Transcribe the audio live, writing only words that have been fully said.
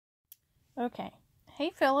Okay.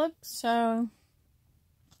 Hey, Philip. So,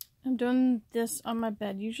 I'm doing this on my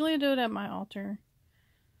bed. Usually I do it at my altar,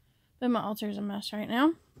 but my altar is a mess right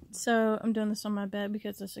now. So, I'm doing this on my bed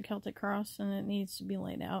because it's a Celtic cross and it needs to be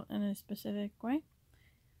laid out in a specific way.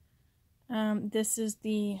 This is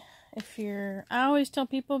I always tell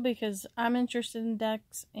people because I'm interested in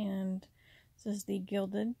decks, and this is the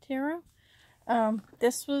Gilded Tarot.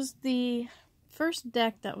 This was the first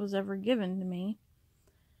deck that was ever given to me.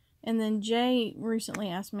 And then Jay recently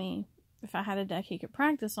asked me if I had a deck he could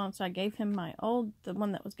practice on, so I gave him the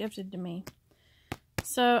one that was gifted to me.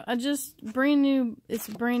 So it's a brand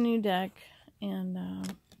new deck, and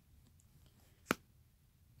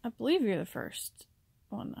I believe you're the first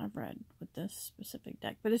one I've read with this specific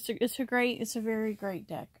deck. But it's a very great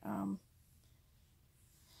deck.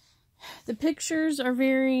 The pictures are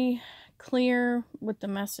very clear with the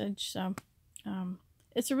message, so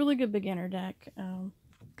it's a really good beginner deck.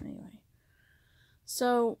 Anyway,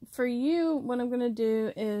 so for you, what I'm going to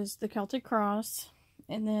do is the Celtic Cross,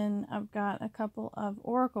 and then I've got a couple of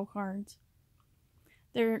Oracle cards.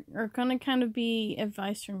 They're going to kind of be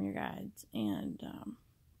advice from your guides, and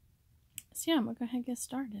so yeah, I'm going to go ahead and get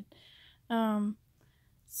started.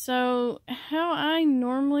 So how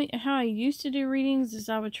I used to do readings is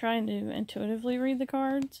I would try to intuitively read the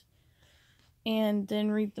cards and then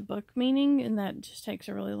read the book meaning, and that just takes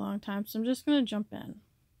a really long time. So I'm just going to jump in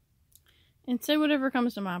and say whatever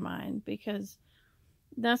comes to my mind, because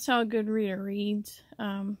that's how a good reader reads.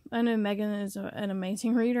 I know Megan is an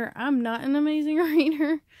amazing reader. I'm not an amazing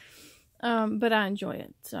reader, but I enjoy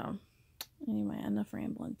it. So anyway, enough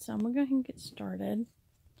rambling. So I'm going to go ahead and get started.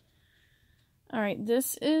 Alright,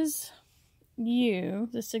 this is you.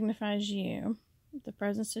 This signifies you, the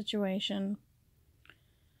present situation,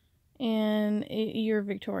 and you're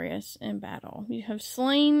victorious in battle. You have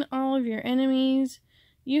slain all of your enemies.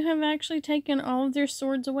 You have actually taken all of their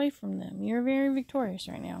swords away from them. You're very victorious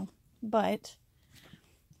right now. But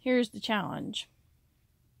here's the challenge.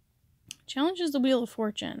 Challenge is the Wheel of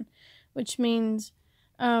Fortune, which means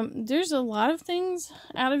there's a lot of things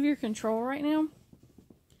out of your control right now.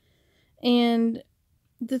 And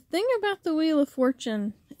the thing about the Wheel of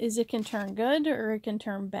Fortune is it can turn good or it can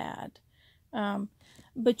turn bad.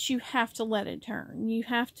 But you have to let it turn. You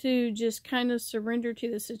have to just kind of surrender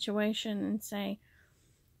to the situation and say,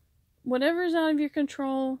 whatever's out of your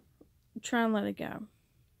control, try and let it go.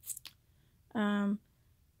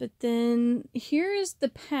 But then here is the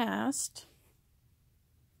past.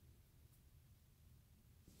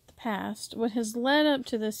 The past. What has led up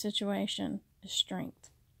to this situation is strength.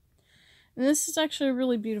 And this is actually a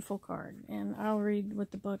really beautiful card, and I'll read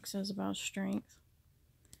what the book says about strength.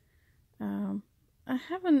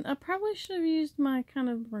 I probably should have used my kind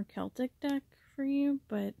of more Celtic deck for you,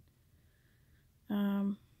 but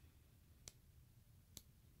I'll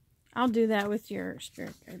do that with your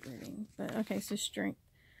spirit guide reading. But okay, so strength.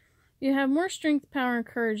 You have more strength, power, and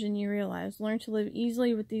courage than you realize. Learn to live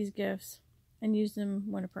easily with these gifts and use them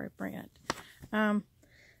when appropriate. I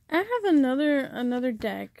have another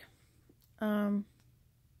deck. What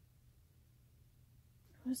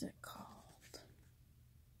is it called?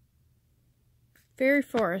 Fairy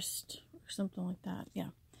Forest or something like that. Yeah.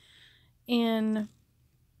 And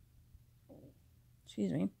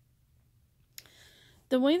excuse me.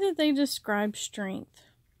 The way that they describe strength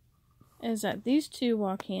is that these two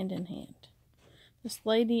walk hand in hand. This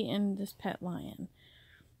lady and this pet lion.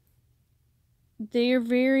 They are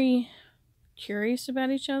very curious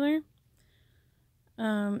about each other.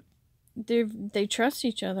 They trust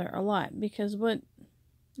each other a lot, because what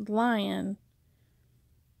lion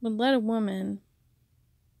would let a woman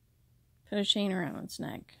put a chain around its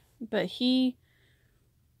neck? But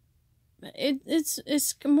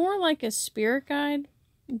it's more like a spirit guide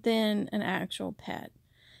than an actual pet.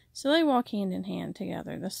 So they walk hand in hand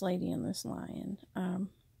together, this lady and this lion.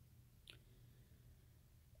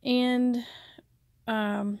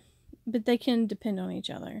 But they can depend on each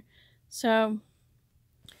other. So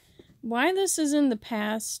why this is in the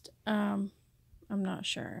past, I'm not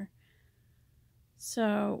sure.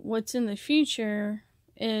 So what's in the future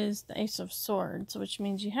is the Ace of Swords, which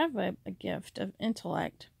means you have a gift of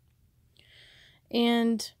intellect.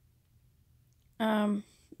 And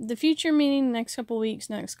the future meaning next couple weeks,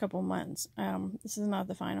 next couple months. This is not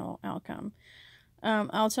the final outcome.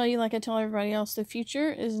 I'll tell you, like I tell everybody else, the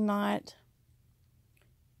future is not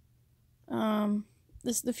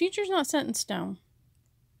the future's not set in stone.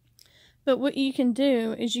 But what you can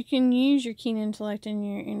do is you can use your keen intellect and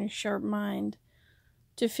your sharp mind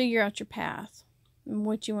to figure out your path and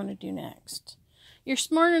what you want to do next. You're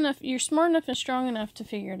smart enough and strong enough to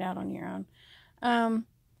figure it out on your own.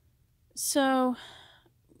 So,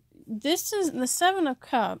 this is the Seven of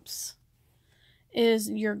Cups is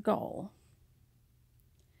your goal.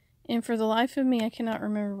 And for the life of me, I cannot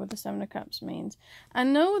remember what the Seven of Cups means. I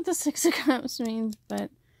know what the Six of Cups means,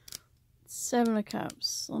 but Seven of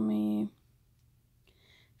Cups.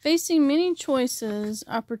 Facing many choices,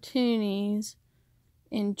 opportunities,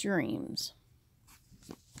 and dreams.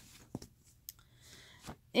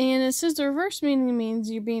 And it says the reverse meaning means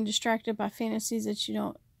you're being distracted by fantasies that you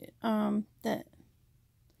don't, that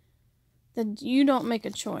you don't make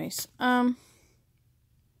a choice.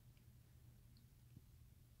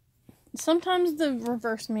 Sometimes the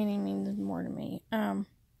reverse meaning means more to me.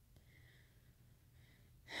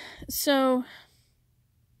 So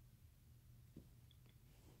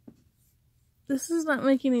this is not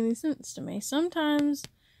making any sense to me. Sometimes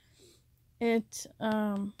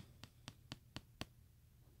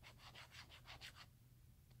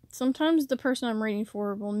sometimes the person I'm reading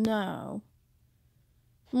for will know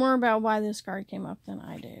more about why this card came up than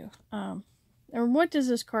I do. Or what does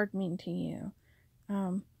this card mean to you?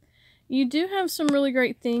 You do have some really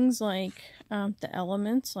great things like the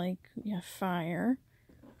elements, like you have fire,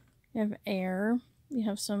 you have air, you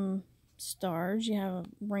have some stars, you have a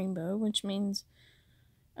rainbow, which means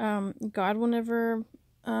God will never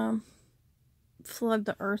flood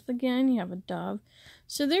the earth again. You have a dove.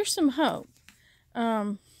 So there's some hope.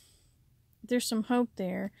 There's some hope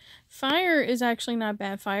there. Fire is actually not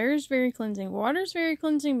bad. Fire is very cleansing. Water is very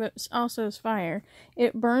cleansing, but also is fire.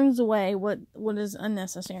 It burns away what is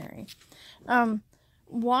unnecessary.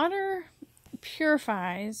 Water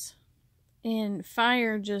purifies, and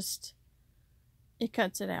fire just, it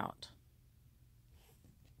cuts it out.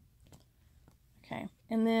 Okay,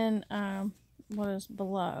 and then what is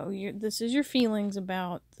below? This is your feelings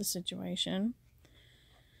about the situation,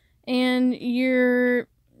 and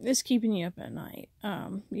it's keeping you up at night.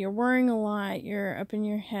 You're worrying a lot. You're up in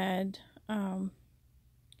your head.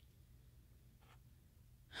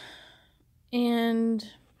 And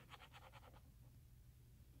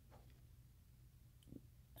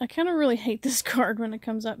I kind of really hate this card when it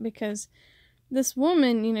comes up, because this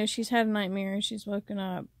woman, she's had a nightmare and she's woken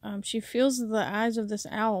up. She feels the eyes of this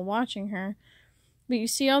owl watching her. But you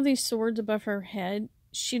see all these swords above her head.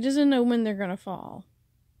 She doesn't know when they're going to fall,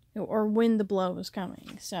 or when the blow is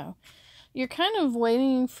coming. So you're kind of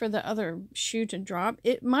waiting for the other shoe to drop.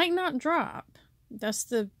 It might not drop. That's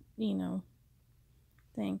the,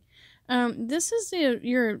 thing. This is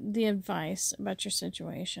the advice about your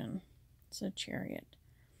situation. It's a Chariot.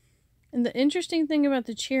 And the interesting thing about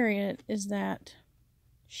the Chariot is that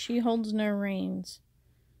she holds no reins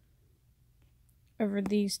over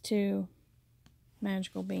these two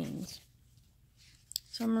magical beings.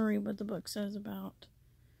 So I'm going to read what the book says about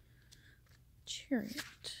Chariot.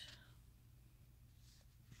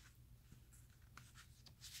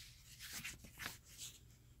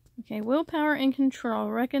 Okay, willpower and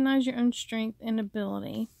control. Recognize your own strength and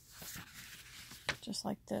ability. Just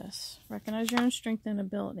like this. Recognize your own strength and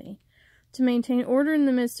ability. To maintain order in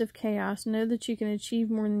the midst of chaos, know that you can achieve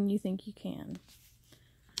more than you think you can.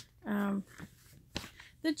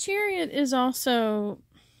 The Chariot is also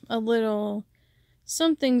a little,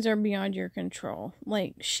 some things are beyond your control.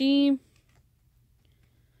 Like, she's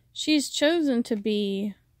chosen to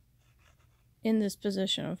be in this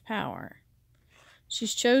position of power.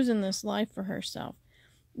 She's chosen this life for herself.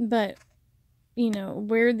 But,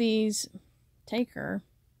 where these take her,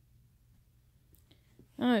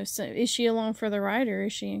 oh, so is she along for the ride, or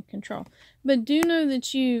is she in control? But do know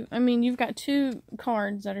that you've got two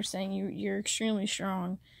cards that are saying you're extremely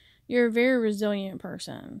strong. You're a very resilient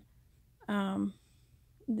person.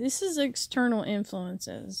 This is external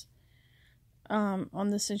influences on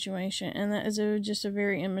the situation, and that is just a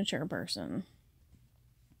very immature person.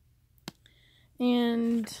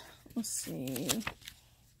 And let's see.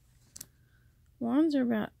 Wands are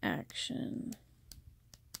about action.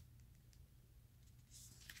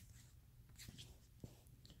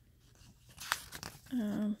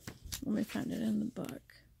 Let me find it in the book.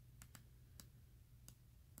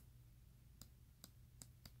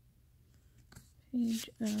 Page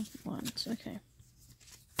of Wands. Okay.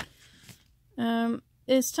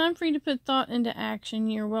 It's time for you to put thought into action.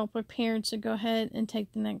 You're well prepared, so go ahead and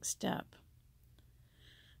take the next step.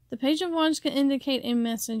 The Page of Wands can indicate a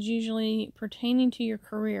message usually pertaining to your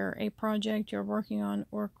career, a project you're working on,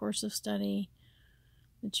 or a course of study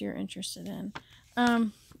that you're interested in.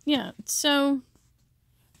 Yeah, so,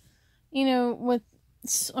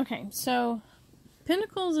 so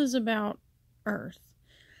Pentacles is about earth.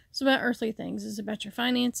 It's about earthly things. It's about your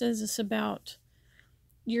finances. It's about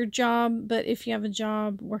your job, but if you have a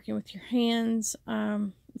job working with your hands,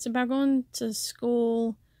 It's about going to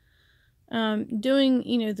school,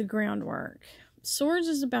 doing, the groundwork. Swords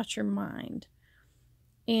is about your mind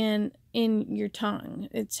and in your tongue.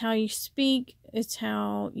 It's how you speak. It's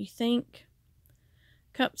how you think.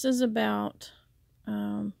 Cups is about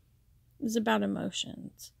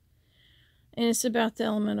emotions. And it's about the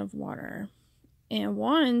element of water. And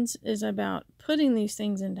Wands is about putting these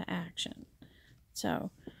things into action. So,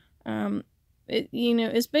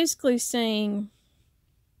 it's basically saying,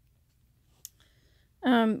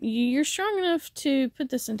 you're strong enough to put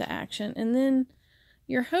this into action. And then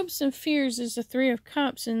your hopes and fears is the Three of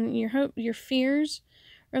Cups. And your fears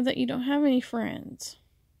are that you don't have any friends.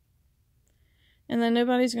 And that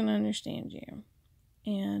nobody's going to understand you.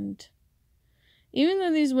 And even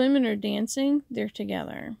though these women are dancing, they're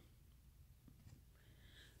together.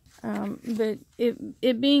 But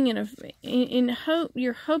it being in hope,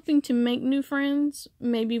 you're hoping to make new friends,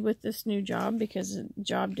 maybe with this new job, because the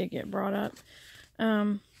job did get brought up.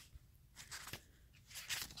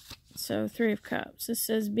 So, Three of Cups. It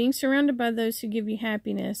says, being surrounded by those who give you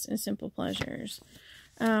happiness and simple pleasures.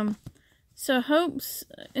 So, hopes,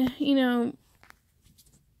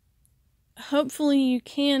 hopefully you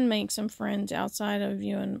can make some friends outside of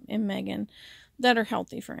you and Megan that are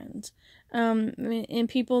healthy friends. And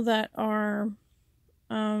people that are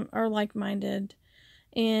like-minded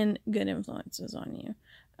and good influences on you.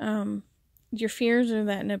 Your fears are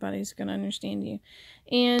that nobody's going to understand you.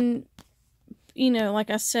 And, like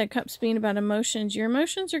I said, Cups being about emotions, your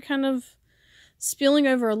emotions are kind of spilling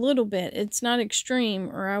over a little bit. It's not extreme,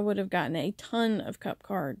 or I would have gotten a ton of Cup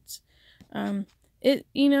cards. And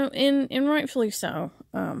rightfully so.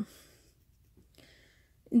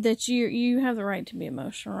 That you have the right to be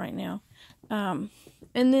emotional right now. And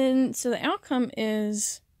then, so the outcome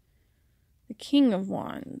is the King of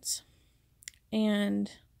Wands.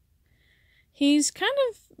 And he's kind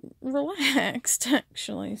of relaxed,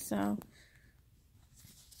 actually. So,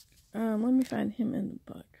 let me find him in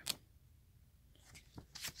the book.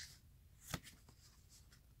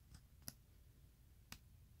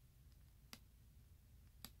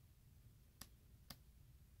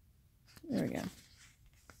 There we go.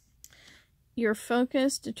 You're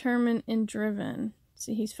focused, determined, and driven.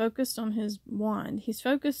 See, he's focused on his wand. He's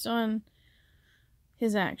focused on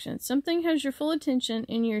his actions. Something has your full attention,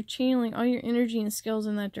 and you're channeling all your energy and skills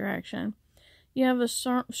in that direction. You have a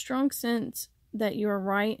strong sense that you are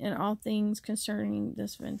right in all things concerning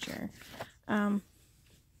this venture.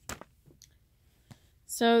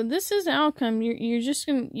 So this is the outcome.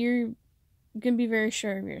 You're gonna be very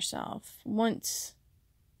sure of yourself once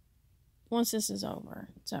this is over.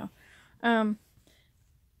 So, I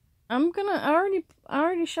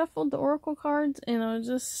already shuffled the oracle cards, and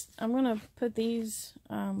I'm gonna put these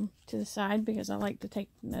to the side because I like to take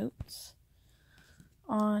notes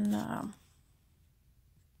on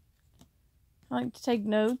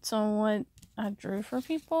what I drew for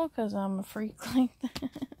people, because I'm a freak like that.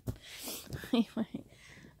 Anyway,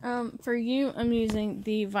 for you, I'm using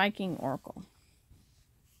the Viking Oracle,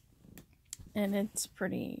 and it's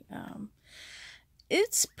pretty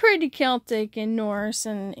Celtic and Norse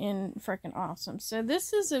and freaking awesome. So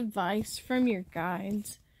this is advice from your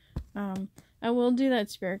guides. I will do that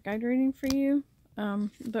spirit guide reading for you.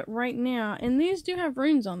 But right now, and these do have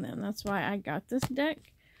runes on them. That's why I got this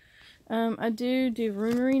deck. I do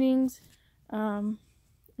rune readings.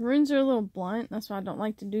 Runes are a little blunt. That's why I don't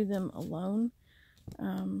like to do them alone.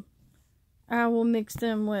 I will mix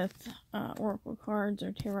them with oracle cards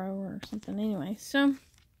or tarot or something anyway. So,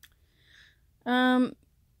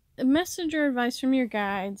 messenger advice from your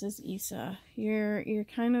guides is Isa. You're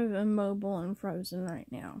kind of immobile and frozen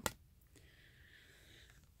right now.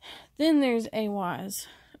 Then there's Awaz,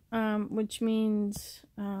 which means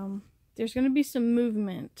there's going to be some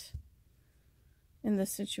movement in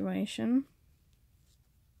this situation.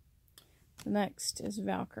 The next is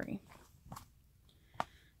Valkyrie.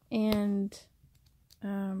 And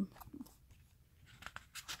the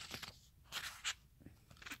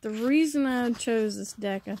reason I chose this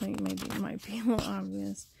deck, I think maybe it might be a little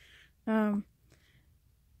obvious.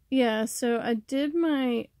 Yeah, so I did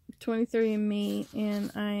my 23andMe,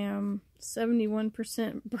 and I am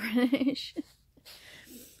 71% British.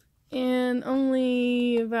 And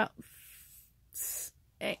only about,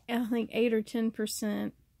 I think, 8 or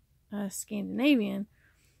 10% Scandinavian.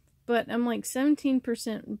 But I'm like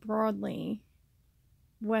 17% broadly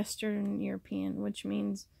Western European, which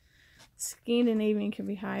means Scandinavian could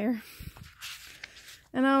be higher.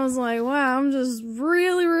 And I was like, wow, I'm just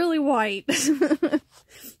really, really white.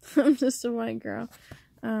 I'm just a white girl.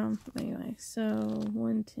 Anyway, so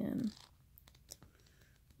 110.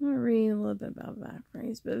 I'm going to read a little bit about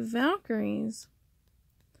Valkyries. But Valkyries,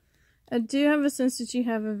 I do have a sense that you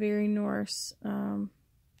have a very Norse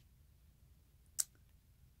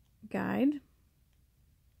guide.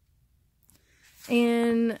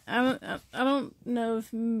 And I don't know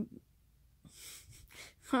if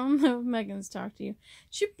Megan's talked to you.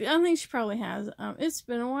 I think she probably has. It's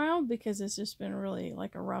been a while because it's just been really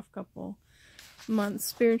like a rough couple months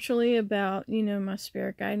spiritually about, my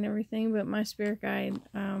spirit guide and everything. But my spirit guide,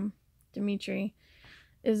 Dimitri,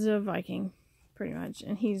 is a Viking, pretty much.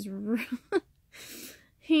 And he's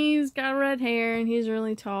got red hair and he's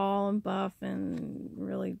really tall and buff and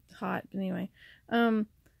really hot. But anyway,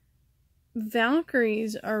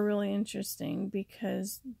 Valkyries are really interesting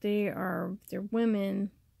because they're women,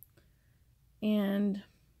 and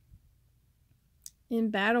in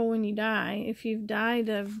battle when you die, if you've died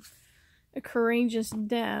of a courageous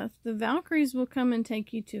death, the Valkyries will come and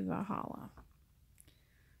take you to Valhalla.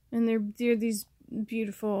 And they're these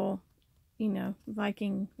beautiful,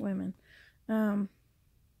 Viking women.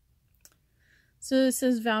 So it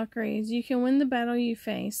says Valkyries, you can win the battle you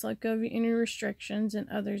face, let go of your inner restrictions and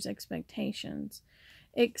others' expectations.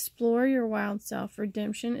 Explore your wild self.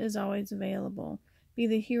 Redemption is always available. Be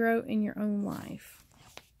the hero in your own life.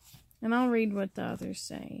 And I'll read what the others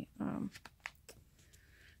say. And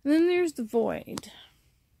then there's the Void.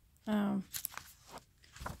 I'm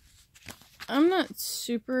not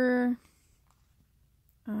super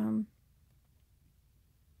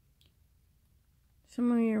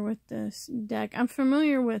familiar with this deck. I'm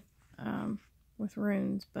familiar with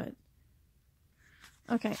runes, but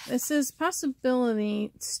okay. It says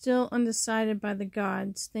possibility still undecided by the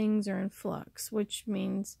gods. Things are in flux, which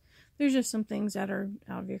means there's just some things that are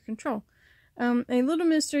out of your control. A little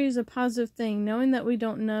mystery is a positive thing. Knowing that we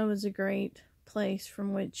don't know is a great place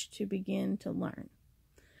from which to begin to learn.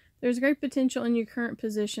 There's great potential in your current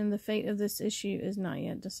position. The fate of this issue is not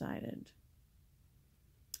yet decided.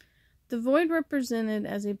 The void, represented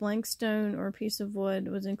as a blank stone or a piece of wood,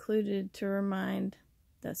 was included to remind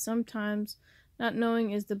that sometimes not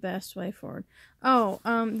knowing is the best way forward.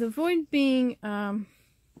 The void being,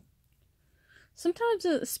 sometimes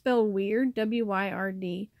it's spelled weird,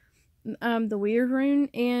 W-Y-R-D, the weird rune,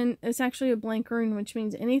 and it's actually a blank rune, which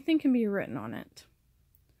means anything can be written on it.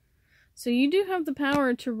 So you do have the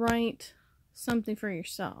power to write something for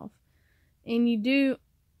yourself. And you do,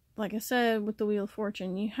 like I said, with the Wheel of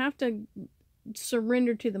Fortune, you have to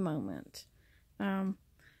surrender to the moment. And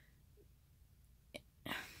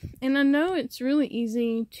I know it's really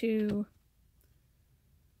easy to,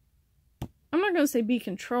 I'm not going to say be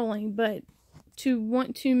controlling, but to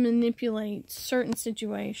want to manipulate certain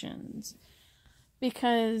situations.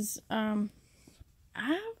 Because I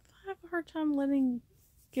have a hard time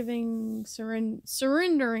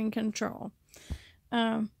surrendering control.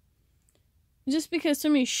 Just because so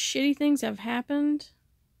many shitty things have happened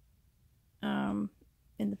in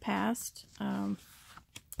the past,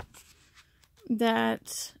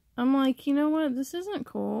 that I'm like, you know what, this isn't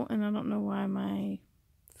cool, and I don't know why my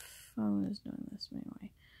phone is doing this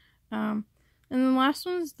anyway. And the last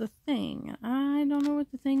one is the Thing. I don't know what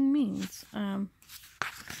the Thing means.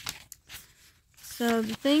 So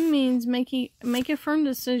the Thing means make a firm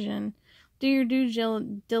decision. Do your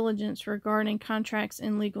due diligence regarding contracts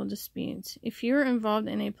and legal disputes. If you're involved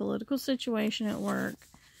in a political situation at work,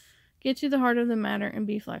 get to the heart of the matter and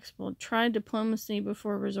be flexible. Try diplomacy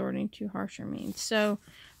before resorting to harsher means. So,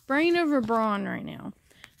 brain over brawn right now.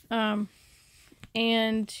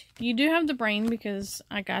 And you do have the brain because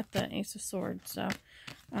I got the Ace of Swords. So,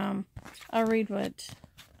 I'll read what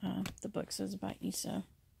the book says about Issa.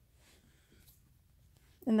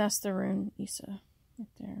 And that's the rune Issa right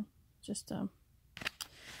there. Just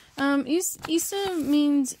Issa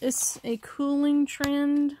means it's a cooling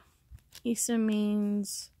trend. Issa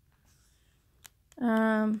means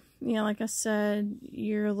like I said,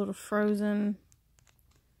 you're a little frozen,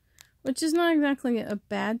 which is not exactly a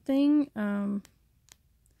bad thing.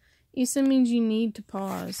 Issa means you need to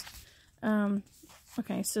pause.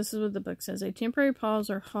 Okay, so this is what the book says. A temporary pause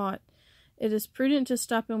or halt. It is prudent to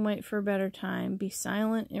stop and wait for a better time. Be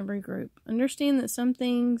silent and regroup. Understand that some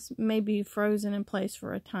things may be frozen in place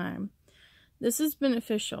for a time. This is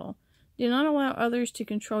beneficial. Do not allow others to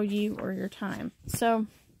control you or your time. So,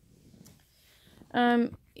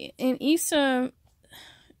 in Issa,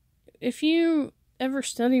 if you ever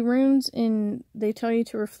study runes and they tell you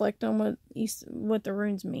to reflect on what the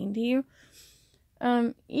runes mean to you,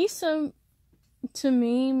 Issa, to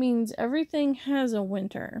me, means everything has a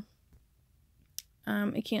winter.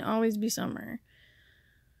 It can't always be summer.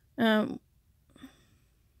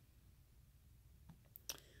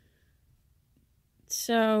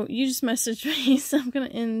 So you just messaged me, so I'm gonna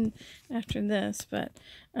end after this. But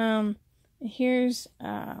here's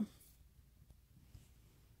Awaz.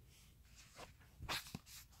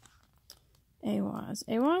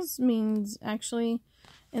 Awaz means actually,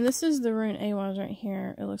 and this is the rune Awaz right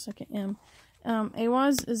here. It looks like an M.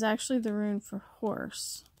 Awaz is actually the rune for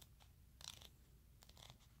horse.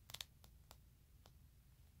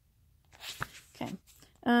 Okay.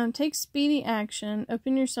 Take speedy action.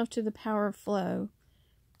 Open yourself to the power of flow.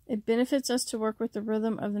 It benefits us to work with the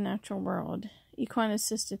rhythm of the natural world.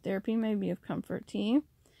 Equine-assisted therapy may be of comfort to you.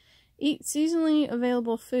 Eat seasonally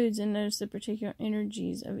available foods and notice the particular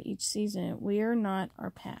energies of each season. We are not our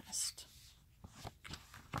past.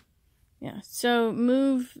 Yeah, so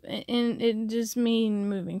move, and it just means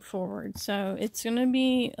moving forward. So it's going to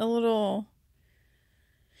be a little...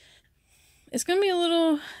 It's going to be a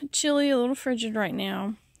little chilly, a little frigid right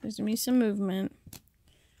now. There's going to be some movement.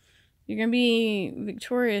 You're going to be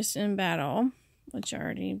victorious in battle, which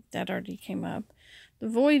that already came up. The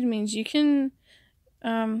void means you can,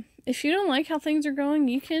 if you don't like how things are going,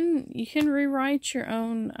 you can rewrite your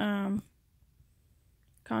own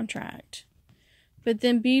contract. But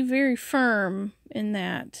then be very firm in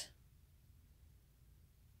that.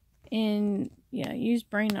 And yeah, use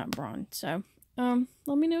brain, not brawn. So,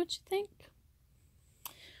 let me know what you think.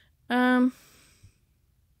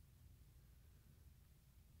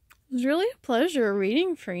 It was really a pleasure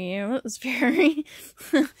reading for you. It was very...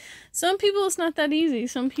 Some people it's not that easy.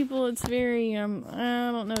 Some people it's very, I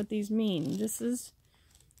don't know what these mean. This is,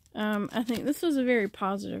 I think this was a very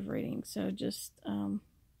positive reading. So just,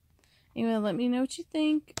 anyway, let me know what you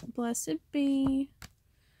think. Blessed be.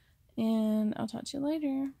 And I'll talk to you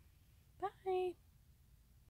later. Bye.